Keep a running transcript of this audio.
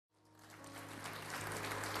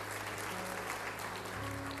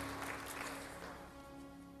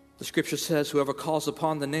The scripture says, whoever calls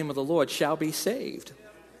upon the name of the Lord shall be saved.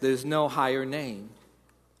 There's no higher name.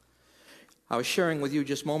 I was sharing with you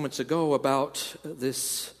just moments ago about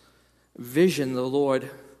this vision the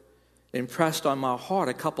Lord impressed on my heart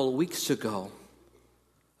a couple of weeks ago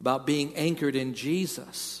about being anchored in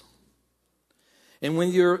Jesus. And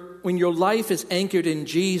when your life is anchored in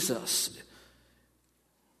Jesus,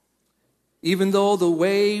 even though the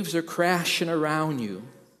waves are crashing around you,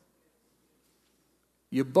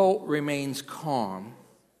 your boat remains calm.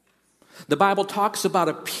 The Bible talks about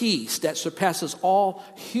a peace that surpasses all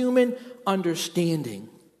human understanding.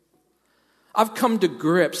 I've come to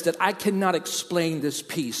grips that I cannot explain this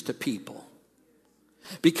peace to people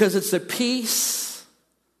because it's a peace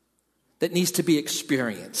that needs to be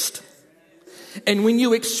experienced. And when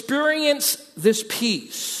you experience this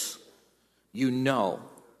peace, you know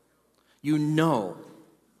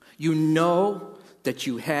that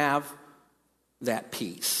you have that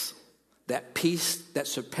peace that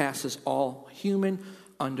surpasses all human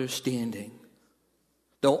understanding.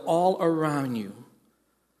 Though all around you,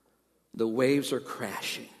 the waves are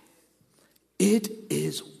crashing, it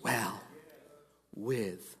is well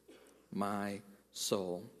with my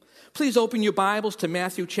soul. Please open your Bibles to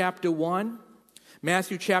Matthew chapter 1.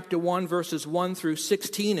 Matthew chapter 1, verses 1 through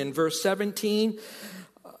 16 and verse 17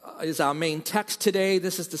 is our main text today.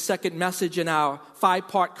 This is the second message in our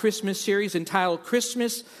 5-part Christmas series entitled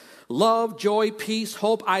Christmas, Love, Joy, Peace,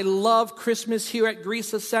 Hope. I love Christmas here at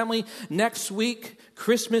Grace Assembly. Next week,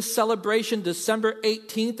 Christmas celebration, December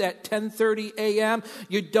 18th at 10:30 a.m.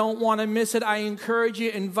 You don't want to miss it. I encourage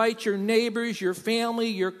you, invite your neighbors, your family,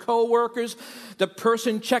 your co-workers, the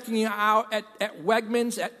person checking you out at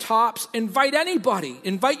Wegmans, at Tops. Invite anybody.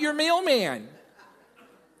 Invite your mailman.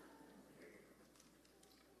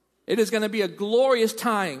 It is going to be a glorious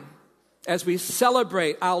time as we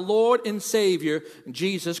celebrate our Lord and Savior,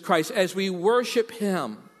 Jesus Christ, as we worship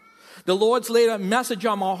Him. The Lord's laid a message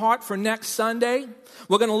on my heart for next Sunday.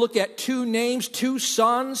 We're going to look at two names, two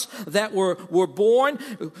sons that were born.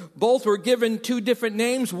 Both were given two different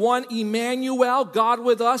names. One, Emmanuel, God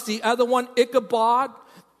with us. The other one, Ichabod.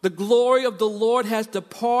 The glory of the Lord has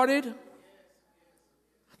departed.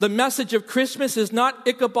 The message of Christmas is not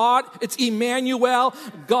Ichabod, it's Emmanuel,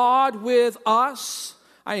 God with us.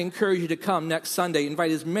 I encourage you to come next Sunday. Invite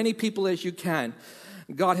as many people as you can.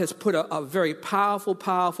 God has put a very powerful,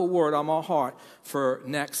 powerful word on my heart for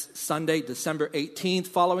next Sunday, December 18th.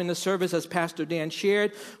 Following the service, as Pastor Dan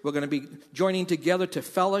shared, we're going to be joining together to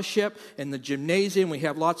fellowship in the gymnasium. We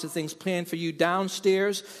have lots of things planned for you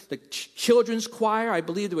downstairs. The children's choir, I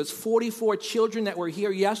believe there was 44 children that were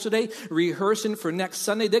here yesterday rehearsing for next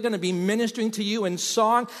Sunday. They're going to be ministering to you in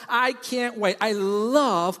song. I can't wait. I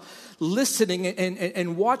love listening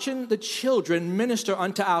and watching the children minister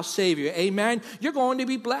unto our Savior. Amen. You're going to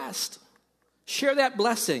be blessed. Share that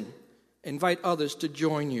blessing. Invite others to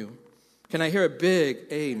join you. Can I hear a big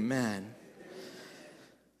amen?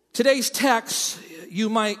 Today's text you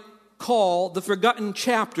might call the forgotten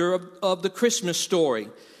chapter of the Christmas story.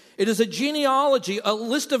 It is a genealogy, a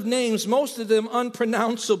list of names, most of them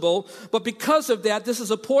unpronounceable. But because of that, this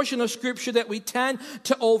is a portion of Scripture that we tend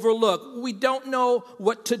to overlook. We don't know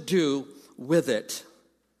what to do with it.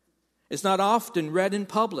 It's not often read in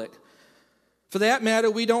public. For that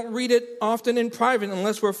matter, we don't read it often in private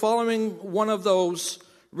unless we're following one of those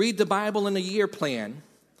read the Bible in a year plan.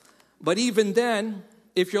 But even then,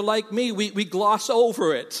 if you're like me, we gloss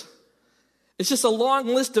over it. It's just a long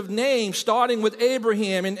list of names, starting with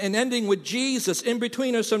Abraham and ending with Jesus. In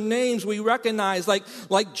between are some names we recognize,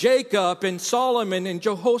 like Jacob and Solomon and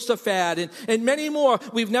Jehoshaphat and many more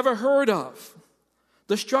we've never heard of.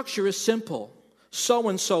 The structure is simple.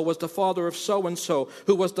 So-and-so was the father of so-and-so,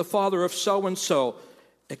 who was the father of so-and-so,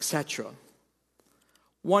 etc.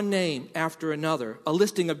 One name after another, a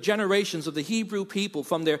listing of generations of the Hebrew people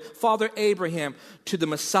from their father Abraham to the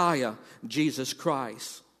Messiah, Jesus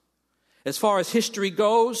Christ. As far as history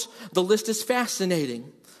goes, the list is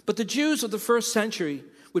fascinating. But the Jews of the first century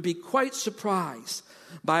would be quite surprised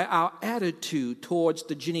by our attitude towards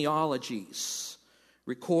the genealogies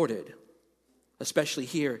recorded, especially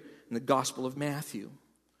here in the Gospel of Matthew.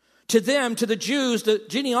 To them, to the Jews, the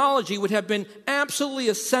genealogy would have been absolutely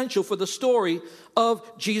essential for the story of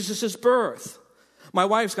Jesus' birth. My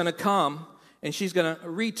wife's going to come and she's going to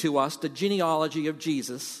read to us the genealogy of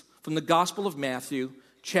Jesus from the Gospel of Matthew,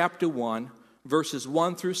 chapter 1, verses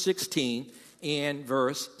 1 through 16, and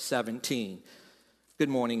verse 17. Good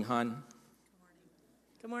morning, hon.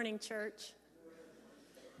 Good morning, church.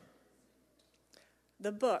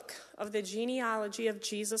 The book of the genealogy of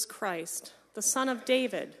Jesus Christ, the son of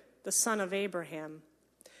David, the son of Abraham.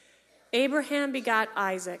 Abraham begot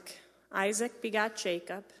Isaac. Isaac begot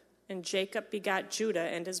Jacob, and Jacob begot Judah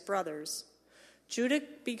and his brothers. Judah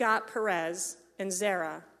begot Perez and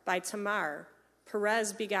Zerah by Tamar.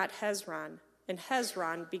 Perez begot Hezron, and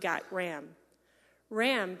Hezron begot Ram.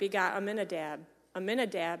 Ram begot Amminadab.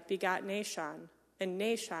 Amminadab begot Nahshon, and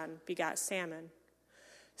Nahshon begot Salmon.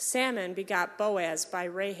 Salmon begot Boaz by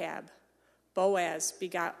Rahab. Boaz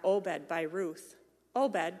begot Obed by Ruth.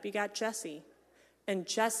 Obed begot Jesse, and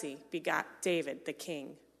Jesse begot David the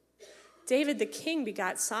king. David the king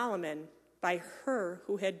begot Solomon by her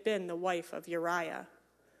who had been the wife of Uriah.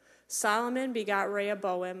 Solomon begot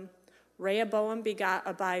Rehoboam. Rehoboam begot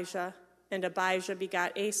Abijah, and Abijah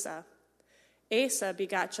begot Asa. Asa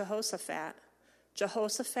begot Jehoshaphat.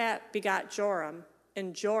 Jehoshaphat begot Joram,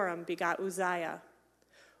 and Joram begot Uzziah.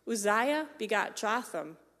 Uzziah begot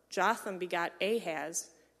Jotham. Jotham begot Ahaz,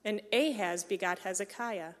 and Ahaz begot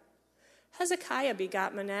Hezekiah. Hezekiah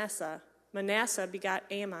begot Manasseh. Manasseh begot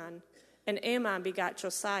Amon, and Amon begot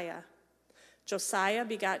Josiah. Josiah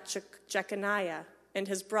begot Jeconiah and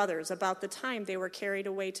his brothers about the time they were carried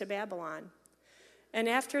away to Babylon. And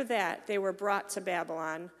after that they were brought to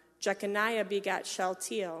Babylon. Jeconiah begot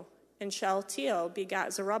Shealtiel, and Shealtiel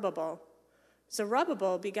begot Zerubbabel.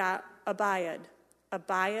 Zerubbabel begot Abiad.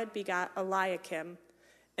 Abiad begot Eliakim,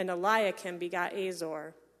 and Eliakim begot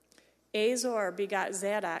Azor. Azor begot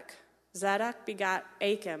Zadok. Zadok begot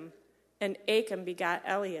Achim, and Achim begot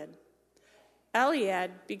Eliad.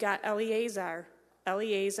 Eliad begot Eleazar.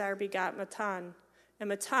 Eleazar begot Matan, and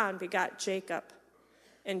Matan begot Jacob.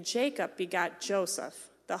 And Jacob begot Joseph,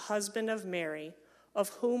 the husband of Mary, of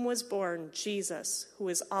whom was born Jesus, who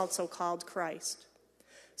is also called Christ.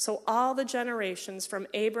 So all the generations from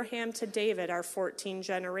Abraham to David are 14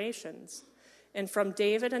 generations. And from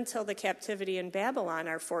David until the captivity in Babylon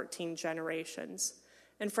are 14 generations.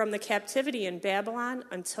 And from the captivity in Babylon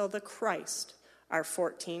until the Christ are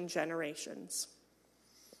 14 generations.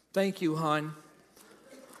 Thank you, hon.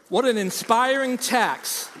 What an inspiring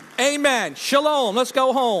text. Amen. Shalom. Let's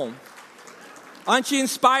go home. Aren't you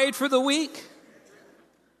inspired for the week?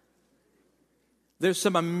 There's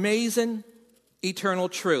some amazing eternal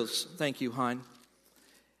truths. Thank you, hon.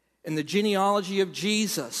 In the genealogy of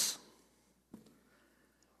Jesus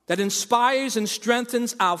that inspires and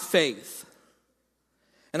strengthens our faith.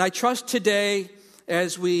 And I trust today,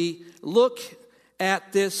 as we look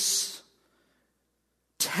at this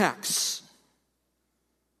text,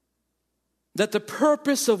 that the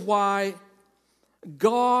purpose of why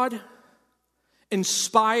God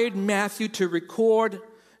inspired Matthew to record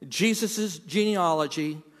Jesus'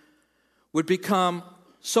 genealogy would become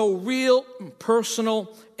so real, and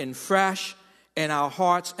personal, and fresh in our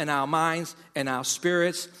hearts and our minds and our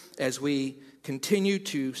spirits as we continue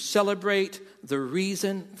to celebrate the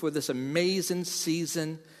reason for this amazing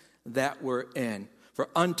season that we're in. For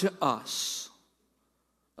unto us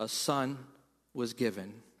a son was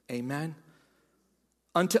given. Amen.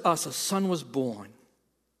 Unto us a son was born.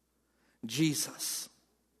 Jesus,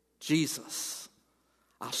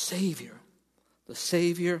 our Savior, the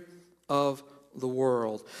Savior of the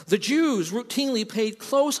world. The Jews routinely paid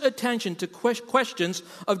close attention to questions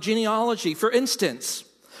of genealogy. For instance,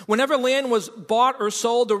 whenever land was bought or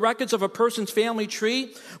sold, the records of a person's family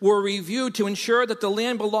tree were reviewed to ensure that the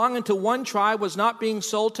land belonging to one tribe was not being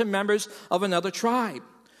sold to members of another tribe.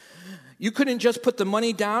 You couldn't just put the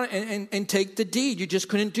money down and take the deed. You just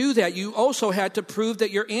couldn't do that. You also had to prove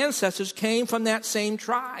that your ancestors came from that same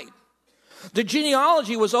tribe. The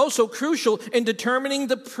genealogy was also crucial in determining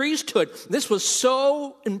the priesthood. This was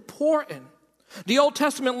so important. The Old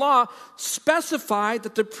Testament law specified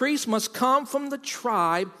that the priest must come from the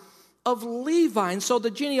tribe of Levi. And so the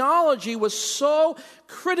genealogy was so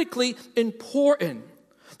critically important.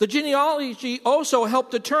 The genealogy also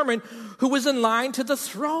helped determine who was in line to the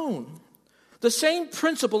throne. The same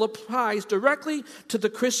principle applies directly to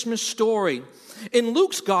the Christmas story. In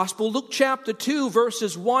Luke's gospel, Luke chapter 2,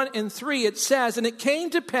 verses 1 and 3, it says, "And it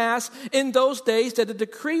came to pass in those days that a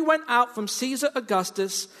decree went out from Caesar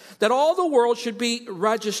Augustus that all the world should be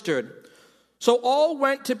registered. So all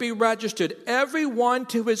went to be registered, every one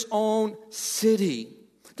to his own city."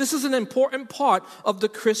 This is an important part of the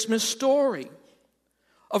Christmas story,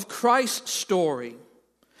 of Christ's story.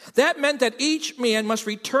 That meant that each man must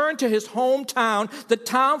return to his hometown, the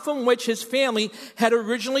town from which his family had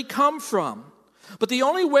originally come from. But the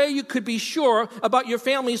only way you could be sure about your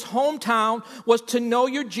family's hometown was to know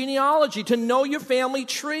your genealogy, to know your family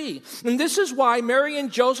tree. And this is why Mary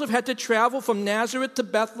and Joseph had to travel from Nazareth to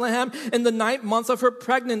Bethlehem in the 9th month of her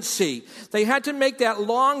pregnancy. They had to make that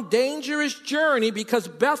long, dangerous journey because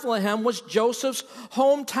Bethlehem was Joseph's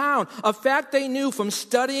hometown, a fact they knew from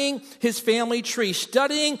studying his family tree,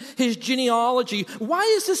 studying his genealogy. Why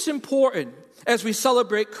is this important as we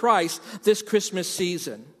celebrate Christ this Christmas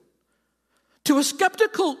season? To a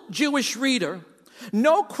skeptical Jewish reader,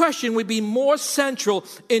 no question would be more central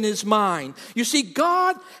in his mind. You see,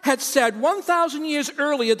 God had said 1,000 years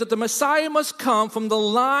earlier that the Messiah must come from the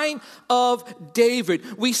line of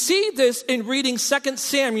David. We see this in reading 2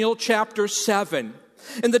 Samuel chapter 7.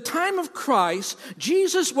 In the time of Christ,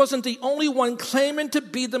 Jesus wasn't the only one claiming to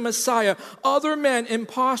be the Messiah. Other men,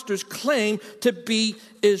 imposters, claimed to be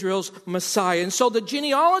Israel's Messiah. And so the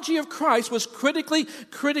genealogy of Christ was critically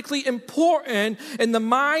important in the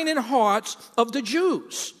mind and hearts of the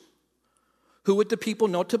Jews. Who would the people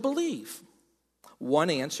know to believe? One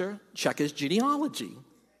answer, check his genealogy.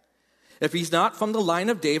 If he's not from the line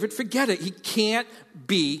of David, forget it. He can't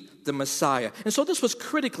be the Messiah. And so this was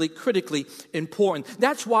critically important.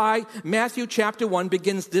 That's why Matthew chapter 1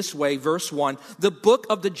 begins this way, verse 1. The book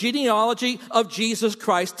of the genealogy of Jesus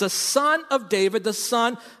Christ, the son of David, the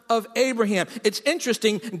son of Abraham. It's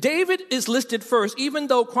interesting, David is listed first, even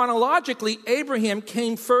though chronologically Abraham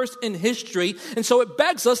came first in history. And so it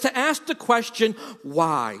begs us to ask the question,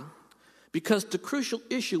 why? Because the crucial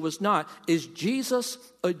issue was not, is Jesus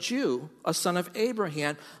a Jew, a son of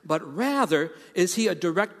Abraham, but rather, is he a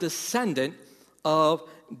direct descendant of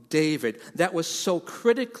David? That was so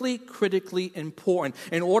critically important.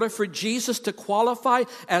 In order for Jesus to qualify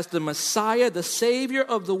as the Messiah, the Savior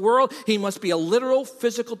of the world, he must be a literal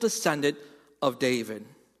physical descendant of David.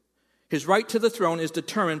 His right to the throne is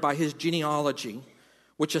determined by his genealogy,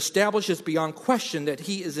 which establishes beyond question that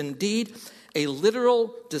he is indeed a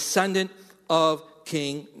literal descendant of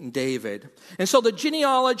King David. And so the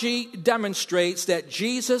genealogy demonstrates that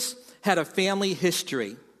Jesus had a family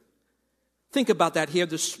history. Think about that here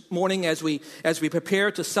this morning as we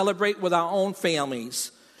prepare to celebrate with our own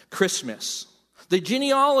families Christmas. The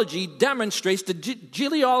genealogy demonstrates, the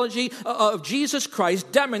genealogy of Jesus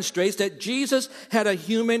Christ demonstrates that Jesus had a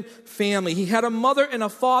human family. He had a mother and a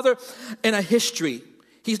father and a history.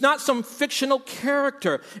 He's not some fictional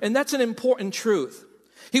character, and that's an important truth.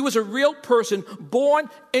 He was a real person born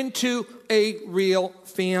into a real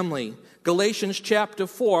family. Galatians chapter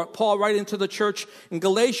 4, Paul writing to the church in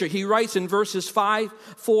Galatia, he writes in verses 5,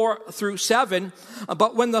 4 through 7,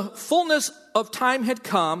 but when the fullness of time had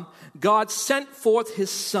come, God sent forth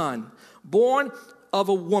his son, born of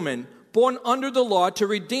a woman, born under the law, to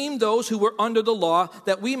redeem those who were under the law,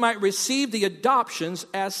 that we might receive the adoptions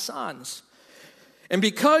as sons. And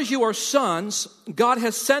because you are sons, God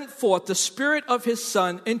has sent forth the Spirit of his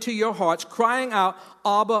Son into your hearts, crying out,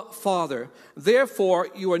 Abba, Father. Therefore,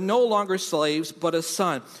 you are no longer slaves, but a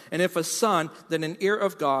son. And if a son, then an heir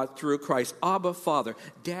of God through Christ. Abba, Father.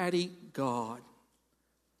 Daddy, God.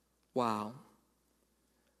 Wow.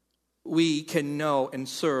 We can know and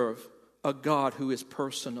serve a God who is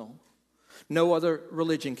personal. No other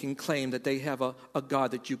religion can claim that they have a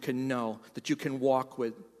God that you can know, that you can walk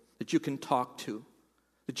with, that you can talk to,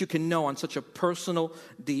 that you can know on such a personal,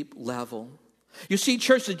 deep level. You see,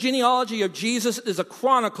 church, the genealogy of Jesus is a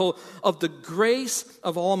chronicle of the grace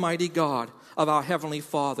of Almighty God, of our Heavenly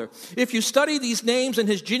Father. If you study these names and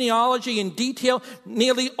his genealogy in detail,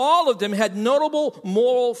 nearly all of them had notable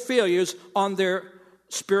moral failures on their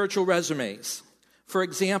spiritual resumes. For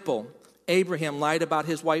example, Abraham lied about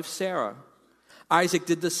his wife Sarah. Isaac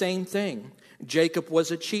did the same thing. Jacob was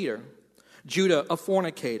a cheater. Judah, a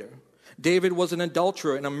fornicator. David was an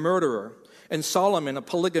adulterer and a murderer, and Solomon a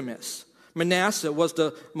polygamist. Manasseh was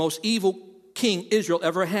the most evil king Israel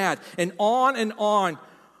ever had, and on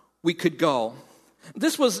we could go.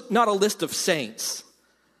 This was not a list of saints.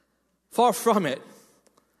 Far from it.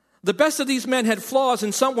 The best of these men had flaws,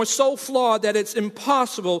 and some were so flawed that it's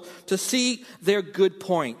impossible to see their good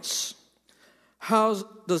points. How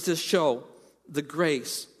does this show the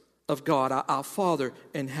grace of God, our Father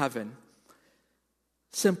in heaven?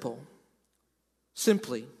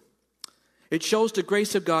 Simply, it shows the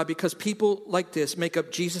grace of God because people like this make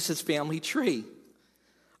up Jesus' family tree.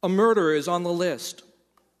 A murderer is on the list.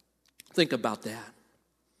 Think about that.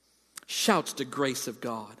 Shouts the grace of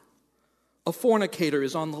God. A fornicator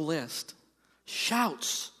is on the list.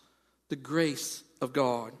 Shouts the grace of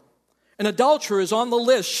God. An adulterer is on the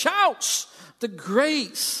list. Shouts the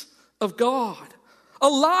grace of God. A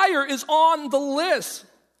liar is on the list.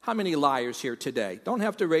 How many liars here today? Don't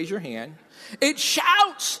have to raise your hand. It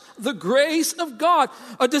shouts the grace of God.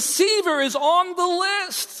 A deceiver is on the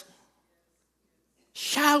list.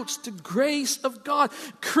 Shouts the grace of God.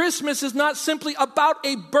 Christmas is not simply about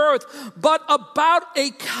a birth, but about a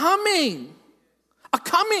coming. A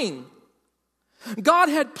coming. God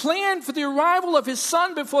had planned for the arrival of his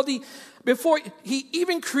son before he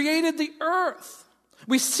even created the earth.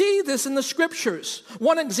 We see this in the scriptures.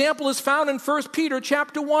 One example is found in 1 Peter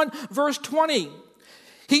chapter 1, verse 20.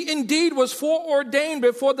 He indeed was foreordained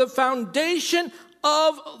before the foundation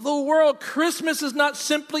of the world. Christmas is not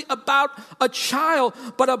simply about a child,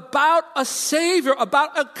 but about a Savior,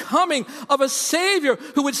 about a coming of a Savior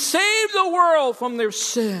who would save the world from their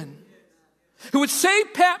sin. Who would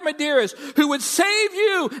save Pat Medeiros, who would save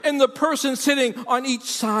you and the person sitting on each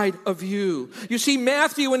side of you. You see,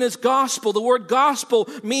 Matthew in his gospel, the word gospel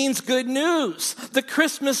means good news. The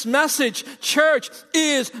Christmas message, church,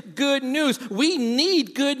 is good news. We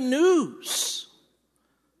need good news.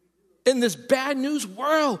 In this bad news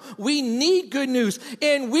world, we need good news.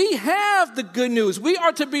 And we have the good news. We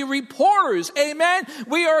are to be reporters, amen?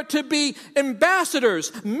 We are to be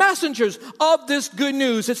ambassadors, messengers of this good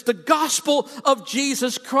news. It's the gospel of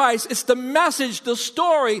Jesus Christ. It's the message, the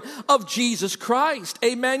story of Jesus Christ.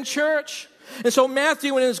 Amen, church? And so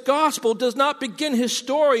Matthew in his gospel does not begin his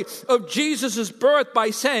story of Jesus' birth by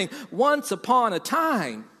saying, once upon a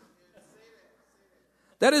time.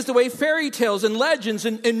 That is the way fairy tales and legends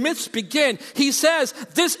and myths begin. He says,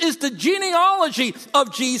 this is the genealogy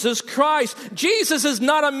of Jesus Christ. Jesus is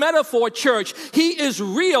not a metaphor, church. He is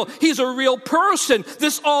real. He's a real person.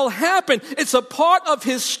 This all happened. It's a part of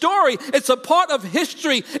his story. It's a part of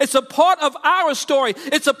history. It's a part of our story.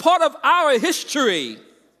 It's a part of our history.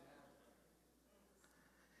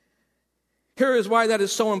 Here is why that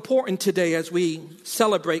is so important today as we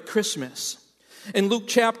celebrate Christmas. In Luke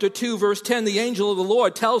chapter 2, verse 10, the angel of the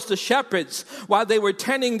Lord tells the shepherds while they were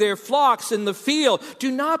tending their flocks in the field, do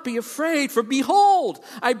not be afraid, for behold,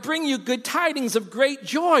 I bring you good tidings of great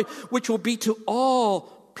joy, which will be to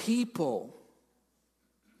all people.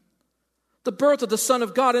 The birth of the Son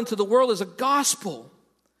of God into the world is a gospel,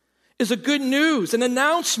 is a good news, an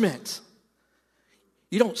announcement.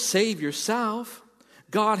 You don't save yourself.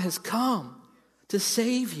 God has come to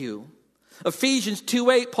save you. Ephesians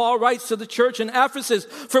 2:8, Paul writes to the church in Ephesus,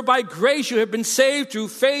 for by grace you have been saved through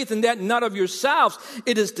faith, and that not of yourselves.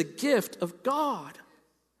 It is the gift of God.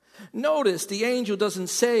 Notice the angel doesn't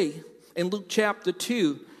say in Luke chapter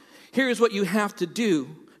 2, here's what you have to do.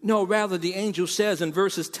 No, rather the angel says in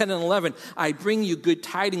verses 10 and 11, I bring you good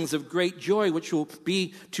tidings of great joy, which will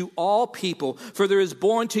be to all people. For there is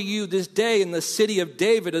born to you this day in the city of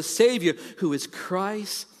David a Savior, who is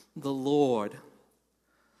Christ the Lord.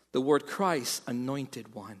 The word Christ,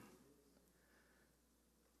 anointed one.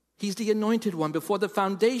 He's the anointed one. Before the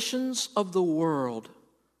foundations of the world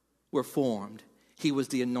were formed, he was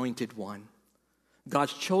the anointed one.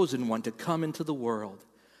 God's chosen one to come into the world,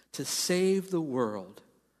 to save the world.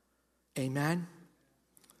 Amen?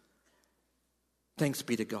 Thanks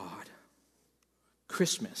be to God.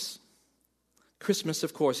 Christmas. Christmas,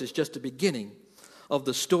 of course, is just the beginning of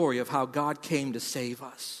the story of how God came to save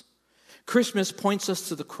us. Christmas points us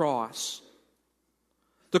to the cross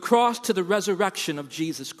to the resurrection of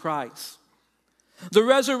Jesus Christ, the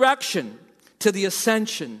resurrection to the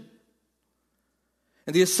ascension,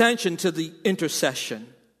 and the ascension to the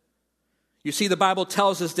intercession. You see, the Bible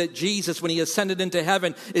tells us that Jesus, when he ascended into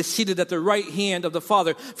heaven, is seated at the right hand of the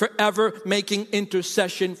Father, forever making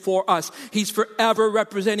intercession for us. He's forever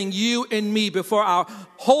representing you and me before our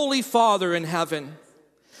Holy Father in heaven.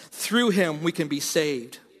 Through him, we can be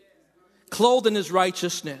saved, clothed in his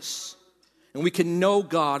righteousness, and we can know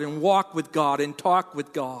God and walk with God and talk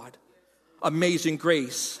with God. Amazing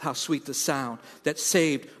grace, how sweet the sound that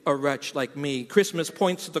saved a wretch like me. Christmas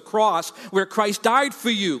points to the cross where Christ died for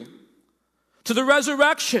you, to the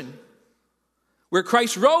resurrection where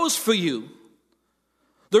Christ rose for you,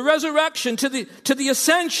 the resurrection to the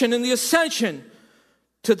ascension, and the ascension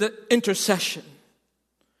to the intercession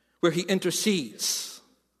where he intercedes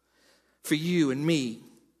for you and me.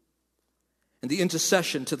 And the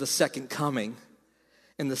intercession to the second coming,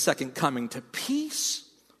 and the second coming to peace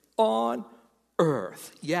on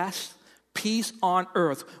earth. Yes, peace on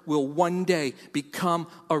earth will one day become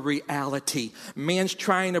a reality. Man's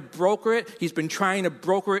trying to broker it. He's been trying to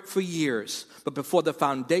broker it for years. But before the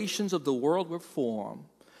foundations of the world were formed,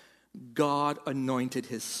 God anointed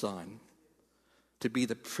his Son to be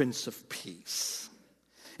the Prince of Peace.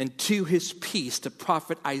 And to his peace, the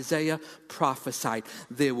prophet Isaiah prophesied,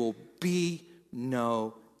 there will be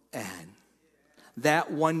no end.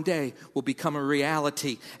 that one day will become a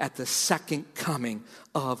reality at the second coming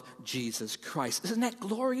of Jesus Christ. Isn't that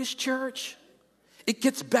glorious, church? It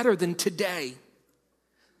gets better than today.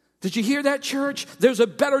 Did you hear that, church? There's a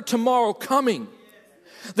better tomorrow coming.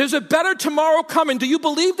 There's a better tomorrow coming. Do you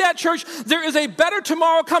believe that, church? There is a better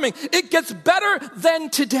tomorrow coming. It gets better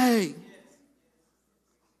than today.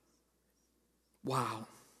 Wow.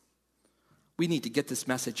 We need to get this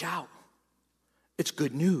message out. It's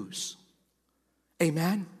good news.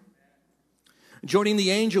 Amen. Joining the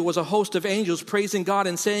angel was a host of angels praising God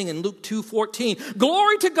and saying in Luke 2:14,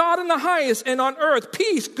 "Glory to God in the highest, and on earth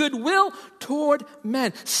peace, goodwill toward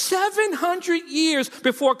men." 700 years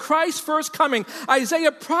before Christ's first coming,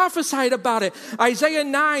 Isaiah prophesied about it. Isaiah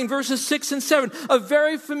 9 verses 6 and 7, a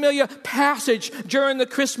very familiar passage during the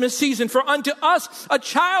Christmas season. "For unto us a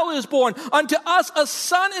child is born, unto us a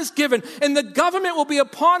son is given, and the government will be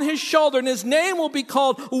upon his shoulder, and his name will be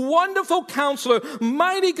called Wonderful Counselor,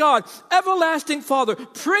 Mighty God, Everlasting Father,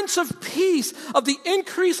 Prince of Peace. Of the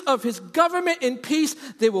increase of his government and peace,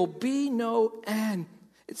 there will be no end."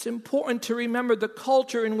 It's important to remember the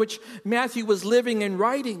culture in which Matthew was living and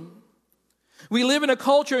writing. We live in a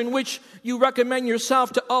culture in which you recommend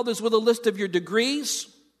yourself to others with a list of your degrees,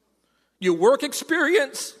 your work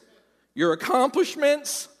experience, your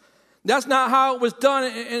accomplishments. That's not how it was done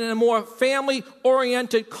in a more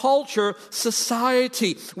family-oriented culture,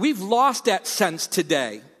 society. We've lost that sense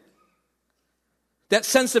today. That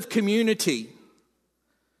sense of community.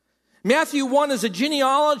 Matthew 1 is a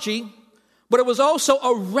genealogy, but it was also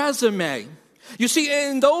a resume. You see,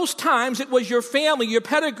 in those times, it was your family, your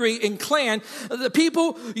pedigree and clan, the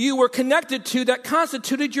people you were connected to that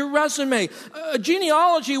constituted your resume. A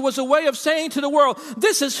genealogy was a way of saying to the world,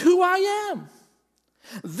 this is who I am.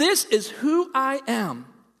 This is who I am.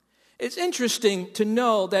 It's interesting to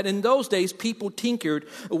know that in those days, people tinkered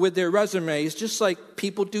with their resumes just like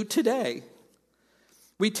people do today.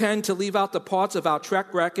 We tend to leave out the parts of our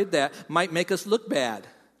track record that might make us look bad.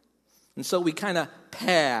 And so we kind of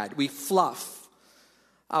pad, we fluff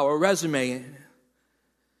our resume.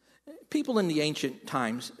 People in the ancient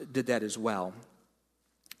times did that as well.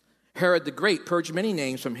 Herod the Great purged many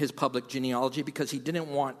names from his public genealogy because he didn't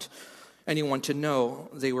want anyone to know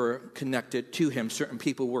they were connected to him. Certain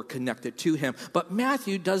people were connected to him. But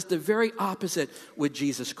Matthew does the very opposite with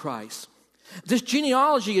Jesus Christ. This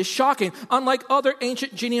genealogy is shocking. Unlike other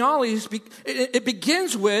ancient genealogies, it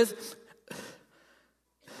begins with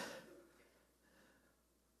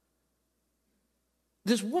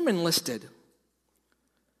this woman listed.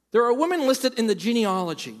 There are women listed in the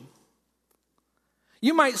genealogy.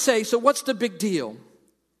 You might say, so what's the big deal?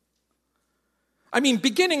 I mean,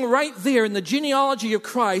 beginning right there in the genealogy of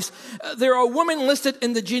Christ, there are women listed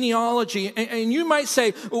in the genealogy. And you might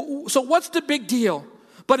say, so what's the big deal?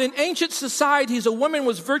 But in ancient societies, a woman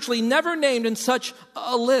was virtually never named in such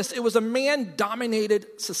a list. It was a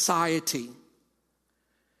man-dominated society.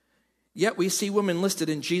 Yet we see women listed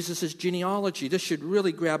in Jesus' genealogy. This should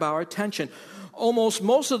really grab our attention. Almost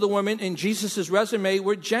most of the women in Jesus' resume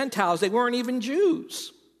were Gentiles. They weren't even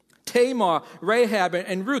Jews. Tamar, Rahab,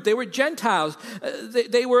 and Ruth, they were Gentiles.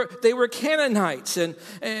 They were Canaanites, and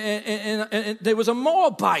there was a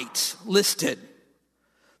Moabite listed.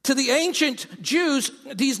 To the ancient Jews,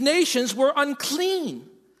 these nations were unclean.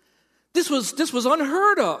 This was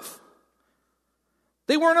unheard of.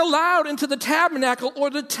 They weren't allowed into the tabernacle or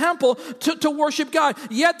the temple to worship God.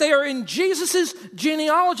 Yet they are in Jesus'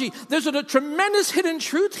 genealogy. There's a tremendous hidden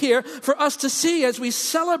truth here for us to see as we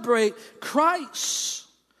celebrate Christ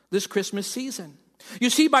this Christmas season. You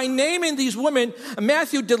see, by naming these women,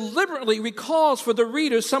 Matthew deliberately recalls for the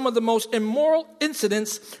readers some of the most immoral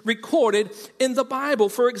incidents recorded in the Bible.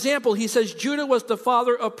 For example, he says Judah was the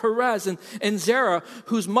father of Perez and Zerah,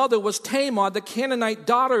 whose mother was Tamar, the Canaanite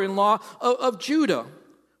daughter-in-law of Judah.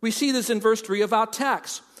 We see this in verse 3 of our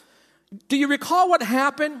text. Do you recall what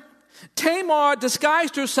happened? Tamar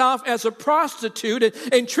disguised herself as a prostitute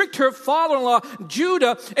and tricked her father-in-law,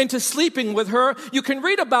 Judah, into sleeping with her. You can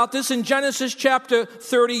read about this in Genesis chapter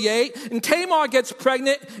 38. And Tamar gets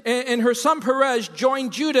pregnant, and her son Perez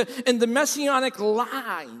joined Judah in the messianic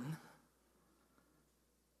line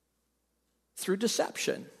through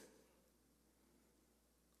deception,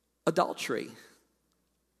 adultery.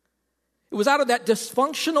 It was out of that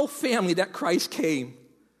dysfunctional family that Christ came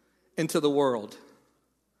into the world.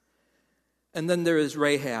 And then there is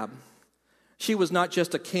Rahab. She was not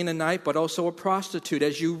just a Canaanite, but also a prostitute.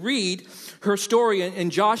 As you read her story in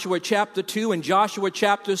Joshua chapter 2 and Joshua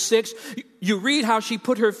chapter 6, you read how she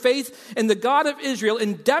put her faith in the God of Israel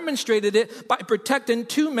and demonstrated it by protecting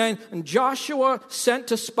two men Joshua sent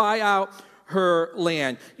to spy out her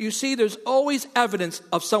land. You see, there's always evidence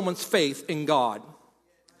of someone's faith in God.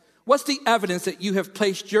 What's the evidence that you have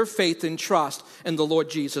placed your faith and trust in the Lord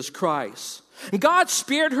Jesus Christ? God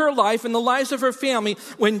spared her life and the lives of her family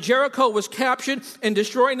when Jericho was captured and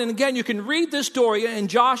destroyed. And again, you can read this story in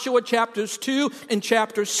Joshua chapters 2 and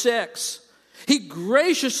chapter 6. He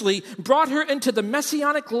graciously brought her into the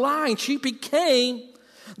Messianic line. She became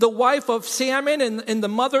the wife of Salmon and the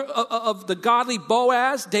mother of the godly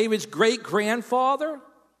Boaz, David's great-grandfather.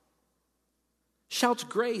 Shouts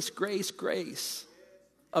grace, grace, grace.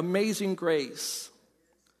 Amazing grace.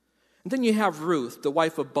 And then you have Ruth, the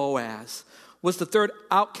wife of Boaz, was the third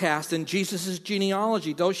outcast in Jesus'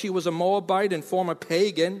 genealogy. Though she was a Moabite and former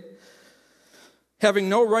pagan, having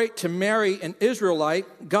no right to marry an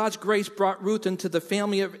Israelite, God's grace brought Ruth into the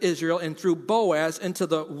family of Israel, and through Boaz into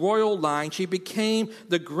the royal line. She became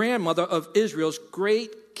the grandmother of Israel's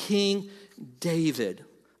great king David.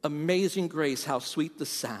 Amazing grace, how sweet the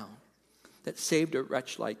sound that saved a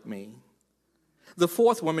wretch like me. The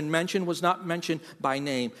fourth woman mentioned was not mentioned by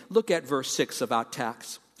name. Look at verse 6 of our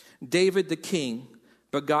text. David the king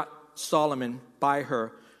begot Solomon by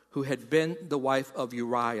her, who had been the wife of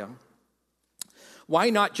Uriah. Why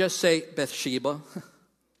not just say Bathsheba?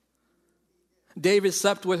 David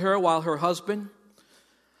slept with her while her husband,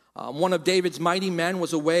 one of David's mighty men,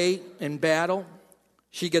 was away in battle.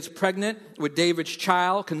 She gets pregnant with David's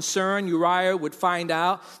child. Concerned, Uriah would find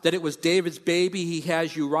out that it was David's baby. He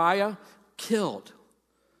has Uriah killed.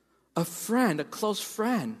 A friend, a close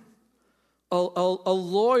friend, a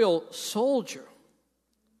loyal soldier.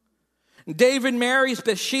 David marries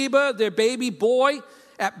Bathsheba. Their baby boy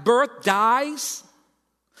at birth dies.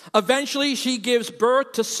 Eventually, she gives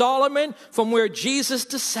birth to Solomon, from where Jesus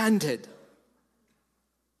descended.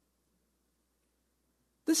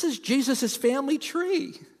 This is Jesus' family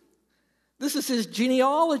tree. This is his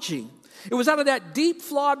genealogy. It was out of that deep,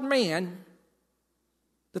 flawed man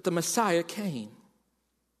that the Messiah came.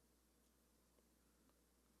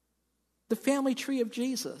 The family tree of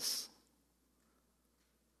Jesus.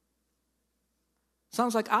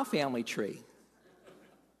 Sounds like our family tree.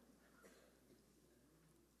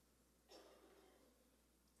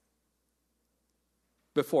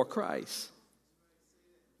 Before Christ.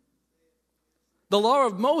 The law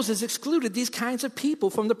of Moses excluded these kinds of people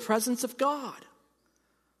from the presence of God.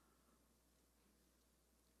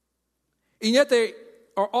 And yet they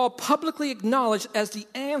are all publicly acknowledged as the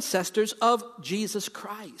ancestors of Jesus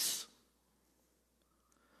Christ.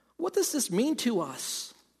 What does this mean to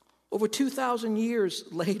us over 2,000 years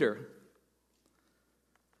later?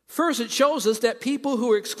 First, it shows us that people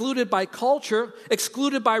who are excluded by culture,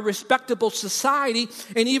 excluded by respectable society,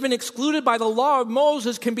 and even excluded by the law of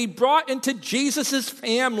Moses can be brought into Jesus'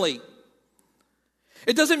 family.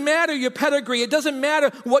 It doesn't matter your pedigree. It doesn't matter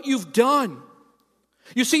what you've done.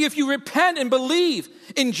 You see, if you repent and believe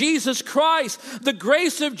in Jesus Christ, the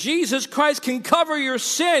grace of Jesus Christ can cover your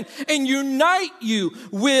sin and unite you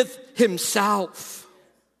with himself.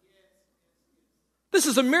 This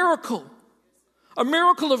is a miracle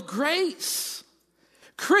of grace.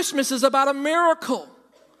 Christmas is about a miracle.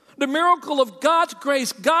 The miracle of God's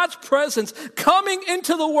grace, God's presence coming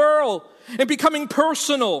into the world and becoming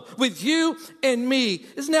personal with you and me.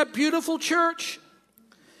 Isn't that beautiful, church?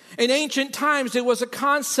 In ancient times, there was a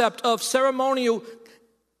concept of ceremonial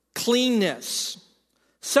cleanness.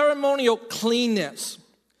 Ceremonial cleanness.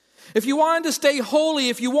 If you wanted to stay holy,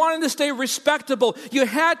 if you wanted to stay respectable, you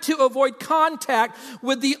had to avoid contact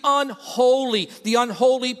with the unholy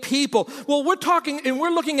people. Well, we're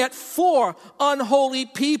looking at 4 unholy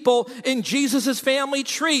people in Jesus' family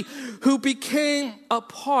tree who became a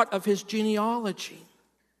part of his genealogy.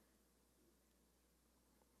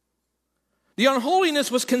 The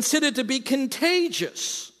unholiness was considered to be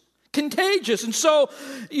contagious. And so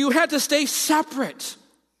you had to stay separate.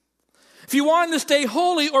 If you wanted to stay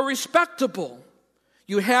holy or respectable,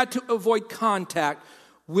 you had to avoid contact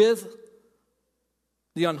with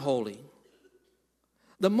the unholy.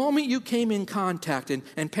 The moment you came in contact,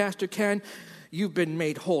 and Pastor Ken, you've been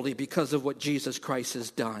made holy because of what Jesus Christ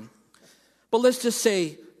has done. But let's just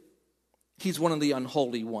say he's one of the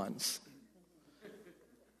unholy ones.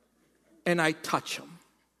 And I touch him.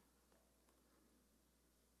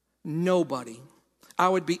 Nobody. I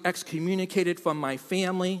would be excommunicated from my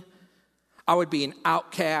family. I would be an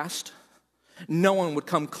outcast. No one would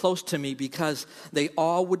come close to me because they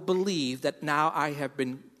all would believe that now I have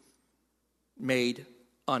been made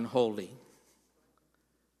unholy.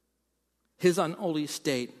 His unholy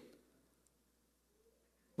state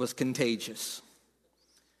was contagious.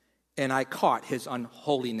 And I caught his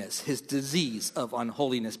unholiness, his disease of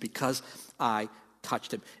unholiness, because I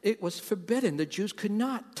touched him. It was forbidden. The Jews could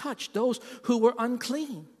not touch those who were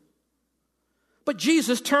unclean. But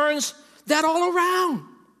Jesus turns that all around.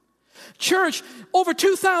 Church, over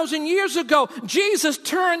 2,000 years ago, Jesus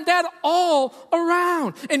turned that all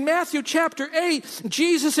around. In Matthew chapter 8,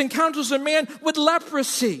 Jesus encounters a man with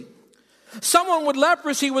leprosy. Someone with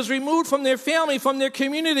leprosy was removed from their family, from their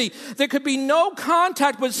community. There could be no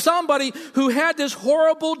contact with somebody who had this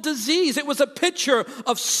horrible disease. It was a picture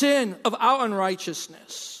of sin, of our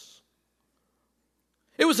unrighteousness.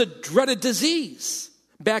 It was a dreaded disease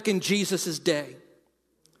back in Jesus' day.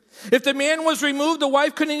 If the man was removed, the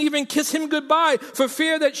wife couldn't even kiss him goodbye for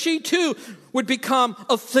fear that she too would become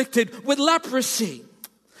afflicted with leprosy.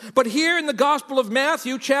 But here in the Gospel of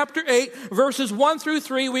Matthew, chapter 8, verses 1 through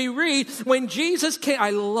 3, we read, when Jesus came,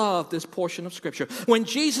 I love this portion of Scripture. When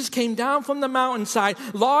Jesus came down from the mountainside,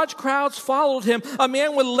 large crowds followed him. A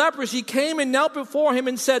man with leprosy came and knelt before him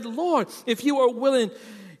and said, Lord, if you are willing,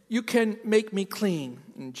 you can make me clean.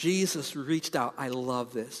 And Jesus reached out. I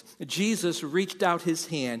love this. Jesus reached out his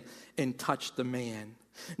hand and touched the man.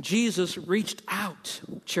 Jesus reached out,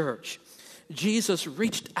 church. Jesus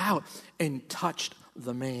reached out and touched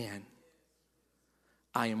the man.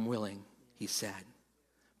 I am willing, he said.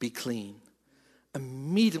 Be clean.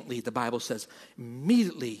 Immediately, the Bible says,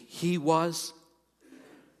 immediately he was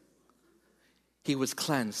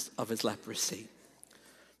cleansed of his leprosy.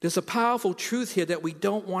 There's a powerful truth here that we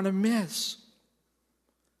don't want to miss.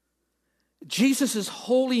 Jesus'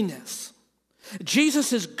 holiness,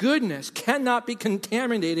 Jesus' goodness cannot be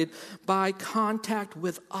contaminated by contact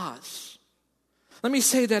with us. Let me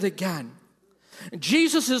say that again.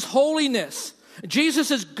 Jesus' holiness,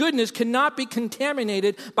 Jesus' goodness cannot be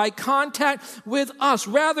contaminated by contact with us.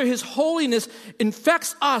 Rather, his holiness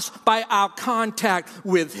infects us by our contact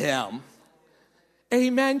with him.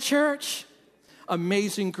 Amen, church?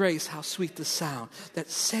 Amazing grace, how sweet the sound that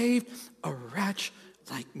saved a wretch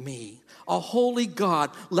like me. A holy God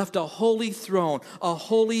left a holy throne, a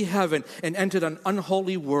holy heaven, and entered an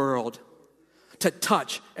unholy world to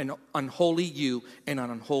touch an unholy you and an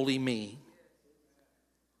unholy me.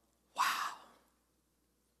 Wow.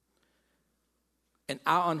 And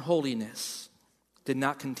our unholiness did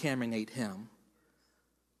not contaminate him.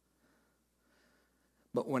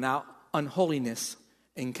 But when our unholiness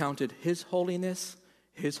encountered his holiness,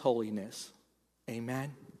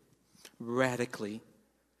 amen, radically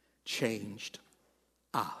changed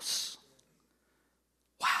us.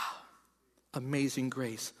 Wow. Amazing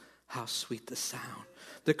grace. How sweet the sound.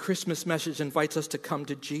 The Christmas message invites us to come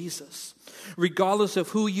to Jesus. Regardless of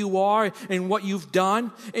who you are and what you've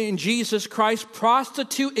done in Jesus Christ,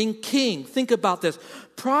 prostitute and king. Think about this.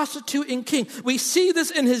 Prostitute and king. We see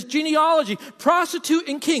this in his genealogy. Prostitute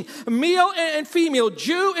and king. Male and female.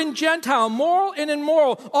 Jew and Gentile. Moral and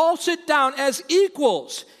immoral. All sit down as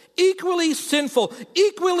equals. Equally sinful.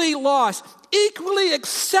 Equally lost. Equally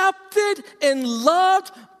accepted and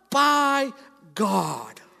loved by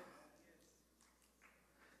God.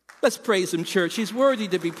 Let's praise him, church. He's worthy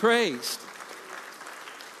to be praised.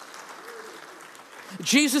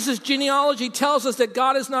 Jesus' genealogy tells us that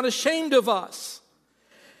God is not ashamed of us.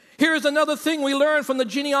 Here's another thing we learn from the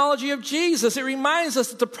genealogy of Jesus. It reminds us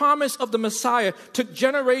that the promise of the Messiah took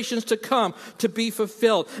generations to come to be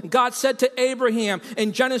fulfilled. God said to Abraham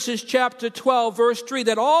in Genesis chapter 12, verse 3,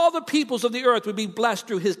 that all the peoples of the earth would be blessed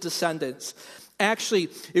through his descendants. Actually,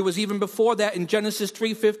 it was even before that in Genesis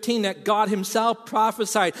 3:15 that God himself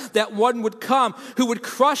prophesied that one would come who would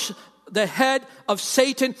crush the head of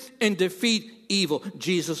Satan and defeat evil.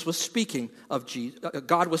 Jesus was speaking of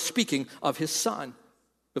God was speaking of his son.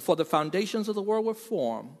 Before the foundations of the world were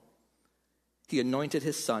formed, he anointed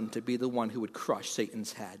his son to be the one who would crush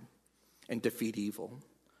Satan's head and defeat evil.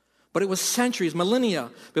 But it was centuries, millennia,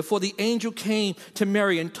 before the angel came to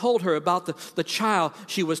Mary and told her about the child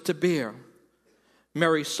she was to bear.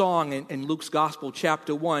 Mary's song in Luke's Gospel,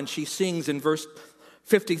 chapter 1, she sings in verse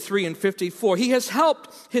 53 and 54, he has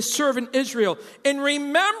helped his servant Israel in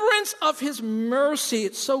remembrance of his mercy.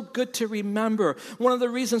 It's so good to remember. One of the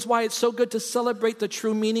reasons why it's so good to celebrate the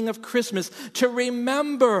true meaning of Christmas, to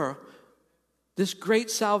remember this great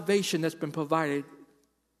salvation that's been provided.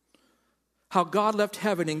 How God left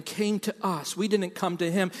heaven and came to us. We didn't come to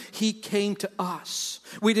him. He came to us.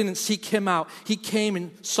 We didn't seek him out. He came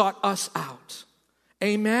and sought us out.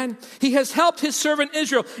 Amen. He has helped his servant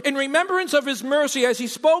Israel in remembrance of his mercy as he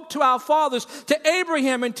spoke to our fathers, to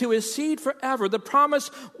Abraham and to his seed forever. The promise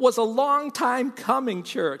was a long time coming,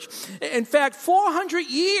 church. In fact, 400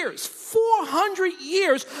 years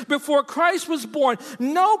before Christ was born,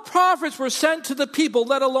 no prophets were sent to the people,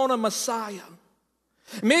 let alone a Messiah.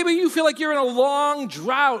 Maybe you feel like you're in a long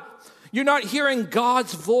drought. You're not hearing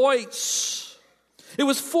God's voice. It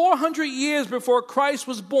was 400 years before Christ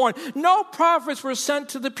was born. No prophets were sent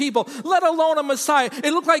to the people, let alone a Messiah.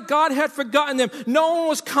 It looked like God had forgotten them. No one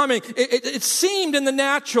was coming. It seemed in the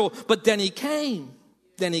natural, but then he came.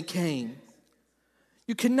 Then he came.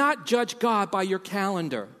 You cannot judge God by your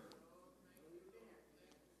calendar.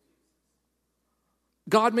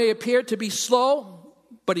 God may appear to be slow,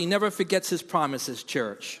 but he never forgets his promises,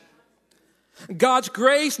 church. God's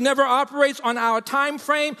grace never operates on our time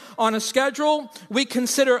frame, on a schedule we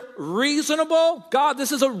consider reasonable. God,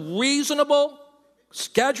 this is a reasonable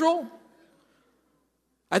schedule.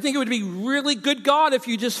 I think it would be really good, God, if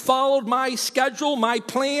you just followed my schedule, my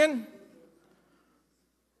plan.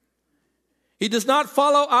 He does not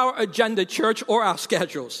follow our agenda, church, or our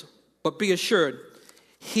schedules. But be assured,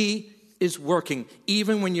 he is working,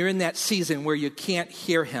 even when you're in that season where you can't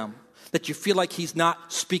hear him, that you feel like he's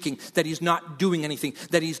not speaking, that he's not doing anything,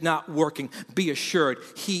 that he's not working. Be assured,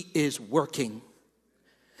 he is working.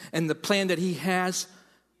 And the plan that he has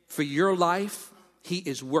for your life, he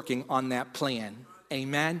is working on that plan.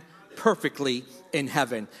 Amen? Perfectly in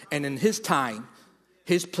heaven. And in his time,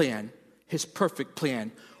 his plan, his perfect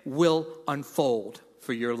plan, will unfold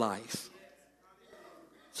for your life.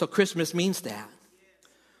 So Christmas means that.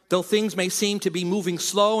 Though things may seem to be moving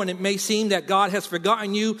slow and it may seem that God has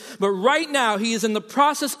forgotten you, but right now he is in the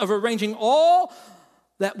process of arranging all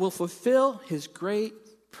that will fulfill his great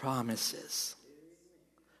promises.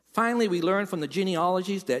 Finally, we learn from the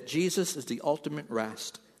genealogies that Jesus is the ultimate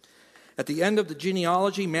rest. At the end of the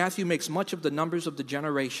genealogy, Matthew makes much of the numbers of the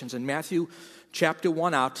generations. In Matthew chapter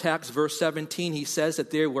 1, our text, verse 17, he says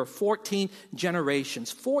that there were 14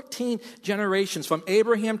 generations. 14 generations from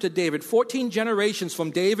Abraham to David. 14 generations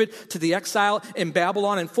from David to the exile in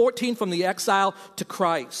Babylon. And 14 from the exile to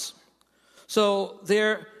Christ. So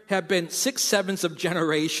there have been 6 sevenths of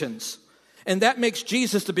generations. And that makes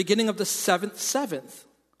Jesus the beginning of the seventh.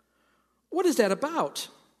 What is that about?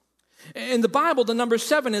 In the Bible, the number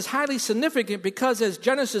 7 is highly significant because, as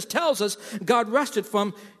Genesis tells us, God rested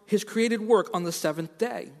from his created work on the 7th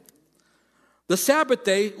day. The Sabbath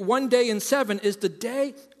day, 1 day in 7, is the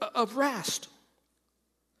day of rest.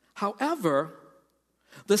 However,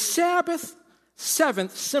 the Sabbath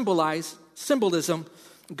 7th symbolism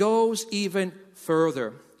goes even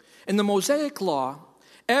further. In the Mosaic Law,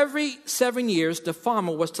 every 7 years, the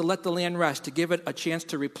farmer was to let the land rest to give it a chance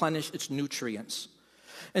to replenish its nutrients.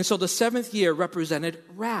 And so the 7th year represented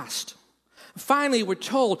rest. Finally, we're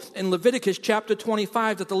told in Leviticus chapter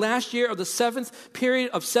 25 that the last year of the 7th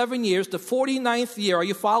period of 7 years, the 49th year, are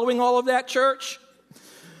you following all of that, church?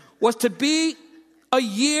 Was to be a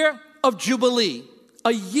year of Jubilee.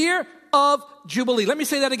 A year of Jubilee. Let me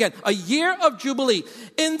say that again. A year of Jubilee.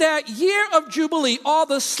 In that year of Jubilee, all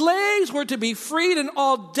the slaves were to be freed and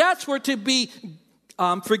all debts were to be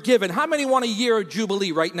forgiven. How many want a year of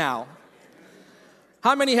Jubilee right now?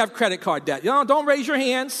 How many have credit card debt? Don't raise your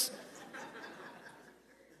hands.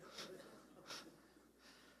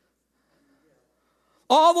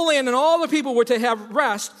 All the land and all the people were to have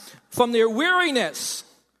rest from their weariness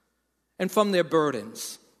and from their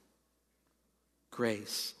burdens.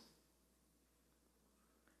 Grace.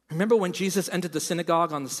 Remember when Jesus entered the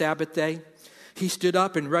synagogue on the Sabbath day? He stood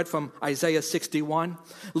up and read from Isaiah 61.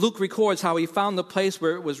 Luke records how he found the place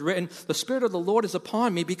where it was written, "The Spirit of the Lord is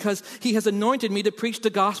upon me because he has anointed me to preach the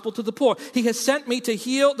gospel to the poor. He has sent me to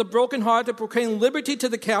heal the brokenhearted, to proclaim liberty to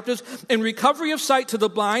the captives and recovery of sight to the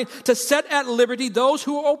blind, to set at liberty those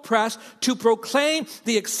who are oppressed, to proclaim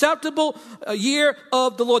the acceptable year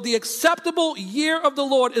of the Lord." The acceptable year of the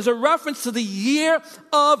Lord is a reference to the year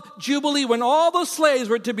of Jubilee when all the slaves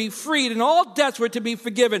were to be freed and all debts were to be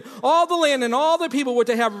forgiven. All the land and all the people were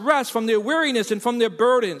to have rest from their weariness and from their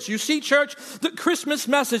burdens. You see, church, the Christmas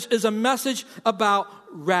message is a message about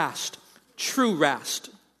rest, true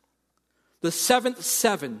rest. The 7th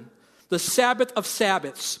 7, the Sabbath of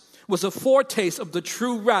Sabbaths, was a foretaste of the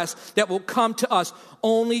true rest that will come to us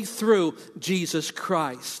only through Jesus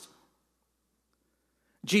Christ.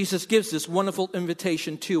 Jesus gives this wonderful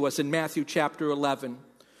invitation to us in Matthew chapter 11,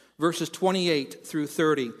 verses 28 through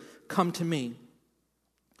 30. Come to me.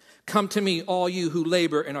 Come to me, all you who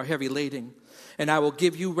labor and are heavy laden, and I will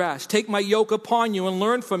give you rest. Take my yoke upon you and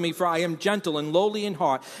learn from me, for I am gentle and lowly in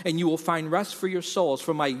heart, and you will find rest for your souls.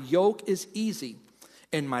 For my yoke is easy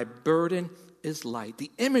and my burden is light.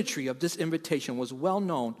 The imagery of this invitation was well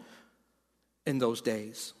known in those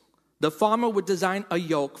days. The farmer would design a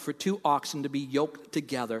yoke for 2 oxen to be yoked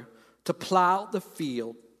together to plow the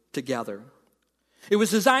field together. It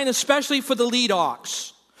was designed especially for the lead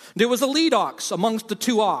ox, There was a lead ox amongst the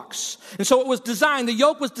two ox. And so it was designed, the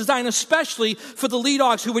yoke was designed especially for the lead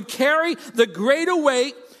ox who would carry the greater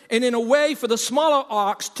weight, and in a way for the smaller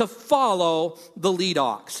ox to follow the lead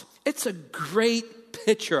ox. It's a great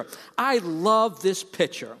picture. I love this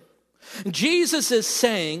picture. Jesus is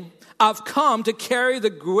saying, I've come to carry the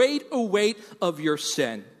greater weight of your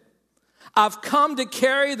sin. I've come to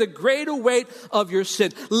carry the greater weight of your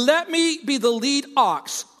sin. Let me be the lead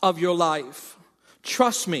ox of your life.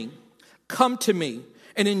 Trust me, come to me,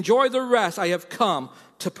 and enjoy the rest I have come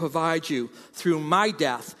to provide you through my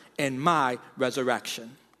death and my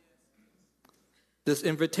resurrection. This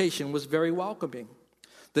invitation was very welcoming.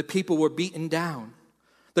 The people were beaten down.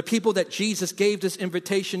 The people that Jesus gave this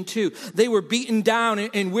invitation to, they were beaten down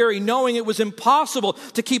and weary, knowing it was impossible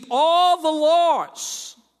to keep all the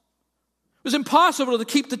laws. It was impossible to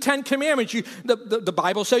keep the 10 Commandments. The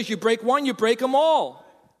Bible says you break one, you break them all.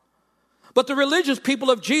 But the religious people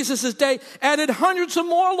of Jesus' day added hundreds of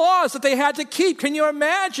more laws that they had to keep. Can you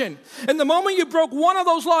imagine? And the moment you broke one of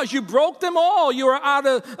those laws, you broke them all. You were out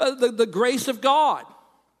of the grace of God.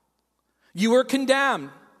 You were condemned.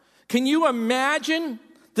 Can you imagine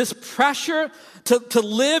this pressure to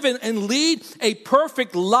live and lead a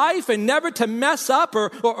perfect life and never to mess up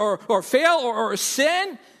or fail or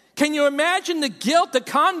sin? Can you imagine the guilt, the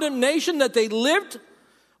condemnation that they lived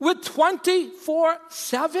with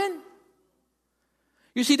 24/7?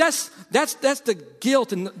 You see, that's the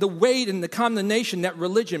guilt and the weight and the condemnation that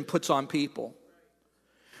religion puts on people.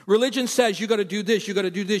 Religion says you got to do this, you got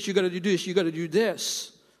to do this, you got to do this, you got to do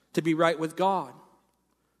this to be right with God.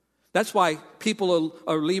 That's why people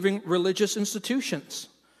are leaving religious institutions,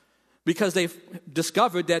 because they've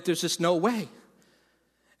discovered that there's just no way.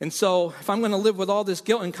 And so if I'm going to live with all this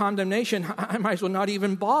guilt and condemnation, I might as well not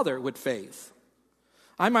even bother with faith.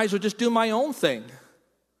 I might as well just do my own thing.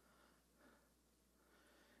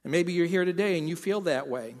 And maybe you're here today and you feel that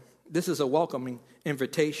way. This is a welcoming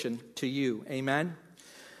invitation to you. Amen?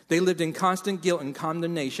 They lived in constant guilt and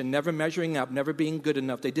condemnation, never measuring up, never being good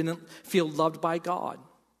enough. They didn't feel loved by God.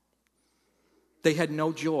 They had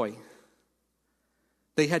no joy.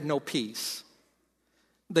 They had no peace.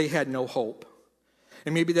 They had no hope.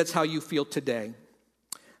 And maybe that's how you feel today.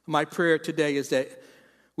 My prayer today is that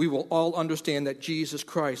we will all understand that Jesus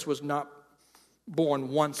Christ was not born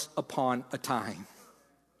once upon a time,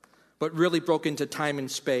 but really broke into time and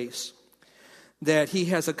space. That he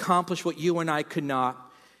has accomplished what you and I could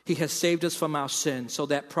not. He has saved us from our sins so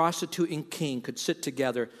that prostitute and king could sit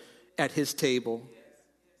together at his table,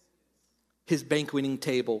 his banqueting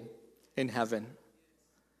table in heaven.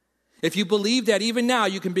 If you believe that, even now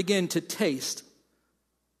you can begin to taste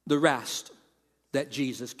the rest that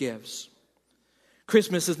Jesus gives.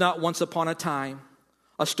 Christmas is not once upon a time.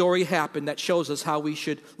 A story happened that shows us how we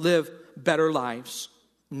should live better lives.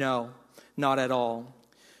 No, not at all.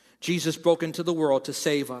 Jesus broke into the world to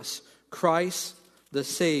save us. Christ, the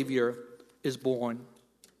Savior, is born.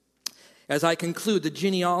 As I conclude, the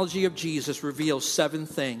genealogy of Jesus reveals 7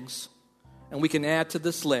 things. And we can add to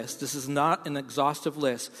this list. This is not an exhaustive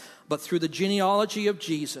list. But through the genealogy of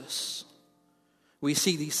Jesus, we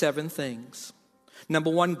see these 7 things.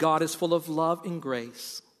 Number 1, God is full of love and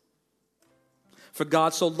grace. For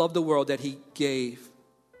God so loved the world that he gave,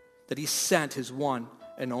 that he sent his one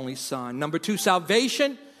and only Son. Number 2,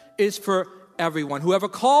 salvation is for everyone. Whoever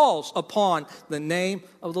calls upon the name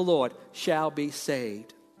of the Lord shall be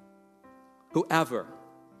saved. Whoever.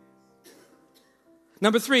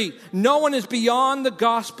 Number 3, no one is beyond the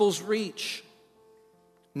gospel's reach.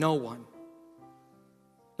 No one.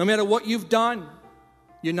 No matter what you've done,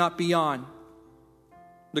 you're not beyond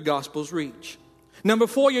the gospel's reach. Number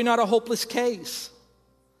 4, you're not a hopeless case.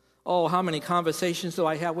 Oh, how many conversations do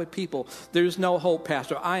I have with people? There's no hope,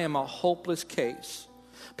 Pastor. I am a hopeless case.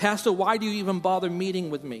 Pastor, why do you even bother meeting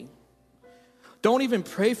with me? Don't even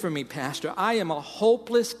pray for me, Pastor. I am a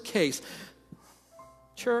hopeless case.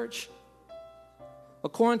 Church,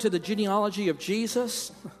 according to the genealogy of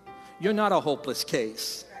Jesus, you're not a hopeless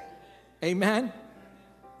case. Amen?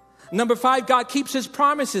 Number 5, God keeps his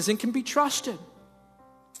promises and can be trusted.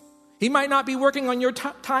 He might not be working on your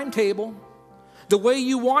timetable the way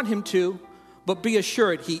you want him to, but be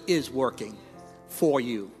assured he is working for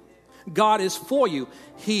you. God is for you.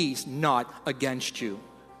 He's not against you.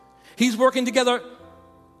 He's working together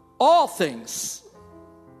all things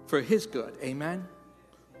for his good. Amen?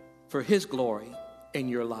 For his glory in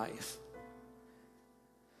your life.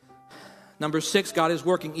 Number 6, God is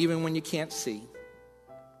working even when you can't see.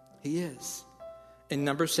 He is. And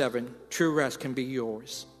number 7, true rest can be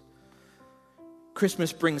yours.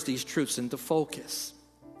 Christmas brings these truths into focus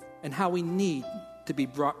and how we need to be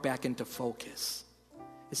brought back into focus.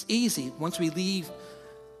 It's easy once we leave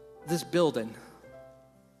this building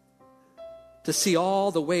to see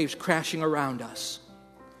all the waves crashing around us.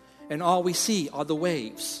 And all we see are the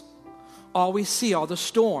waves. All we see are the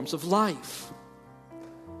storms of life.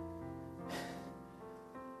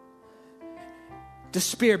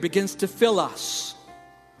 Despair begins to fill us.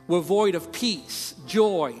 We're void of peace,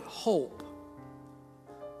 joy, hope.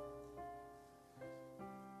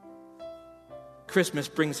 Christmas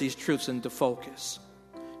brings these truths into focus.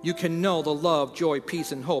 You can know the love, joy,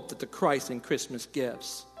 peace, and hope that the Christ in Christmas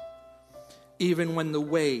gives, even when the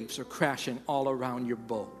waves are crashing all around your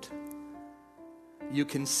boat. You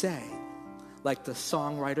can say, like the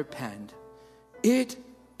songwriter penned, "It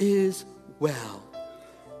is well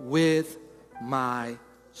with my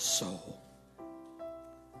soul."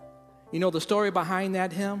 You know the story behind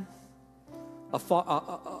that hymn?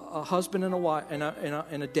 A husband and a wife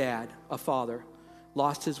and a dad, a father,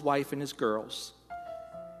 lost his wife and his girls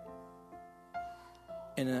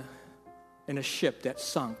in a ship that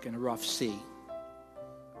sunk in a rough sea.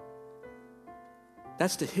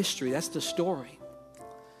 That's the history. That's the story.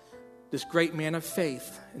 This great man of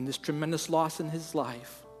faith, and this tremendous loss in his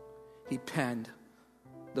life, he penned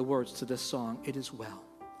the words to this song, "It is well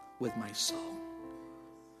with my soul."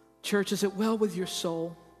 Church, is it well with your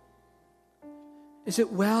soul? Is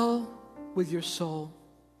it well with your soul?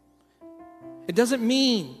 It doesn't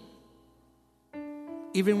mean,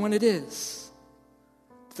 even when it is,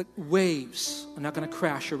 the waves are not going to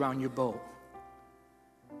crash around your boat.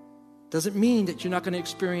 Doesn't mean that you're not going to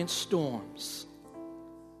experience storms.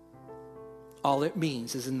 All it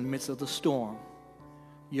means is in the midst of the storm,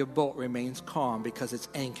 your boat remains calm because it's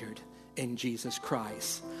anchored in Jesus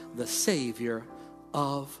Christ, the Savior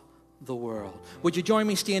of the world. Would you join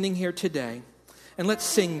me standing here today? And let's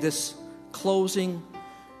sing this closing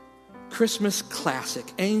Christmas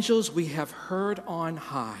classic, "Angels We Have Heard on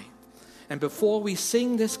High." And before we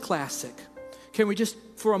sing this classic, can we just,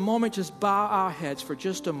 for a moment, just bow our heads for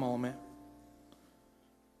just a moment?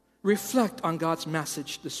 Reflect on God's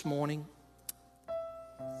message this morning.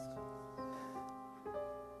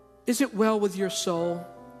 Is it well with your soul?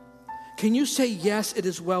 Can you say, yes, it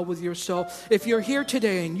is well with your soul? If you're here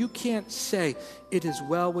today and you can't say, it is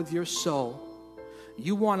well with your soul,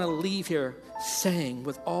 you want to leave here saying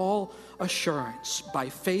with all assurance, by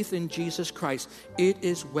faith in Jesus Christ, it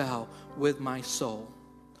is well with my soul.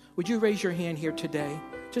 Would you raise your hand here today?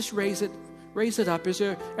 Just raise it up. Is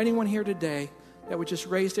there anyone here today that would just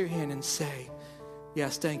raise their hand and say,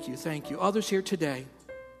 yes, thank you, thank you. Others here today,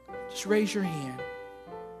 just raise your hand.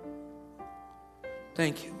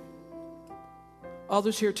 Thank you.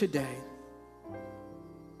 Others here today,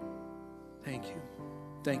 thank you.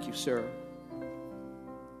 Thank you, sir.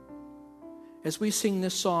 As we sing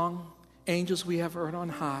this song, "Angels We Have Heard on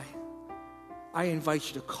High," I invite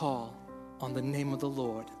you to call on the name of the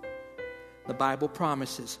Lord. The Bible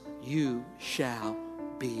promises you shall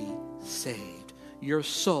be saved. Your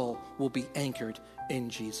soul will be anchored in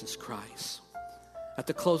Jesus Christ. At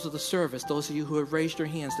the close of the service, those of you who have raised your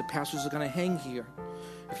hands, the pastors are going to hang here.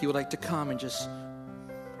 If you would like to come and just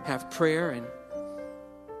have prayer, and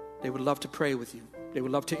they would love to pray with you. They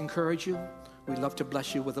would love to encourage you. We'd love to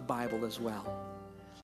bless you with a Bible as well.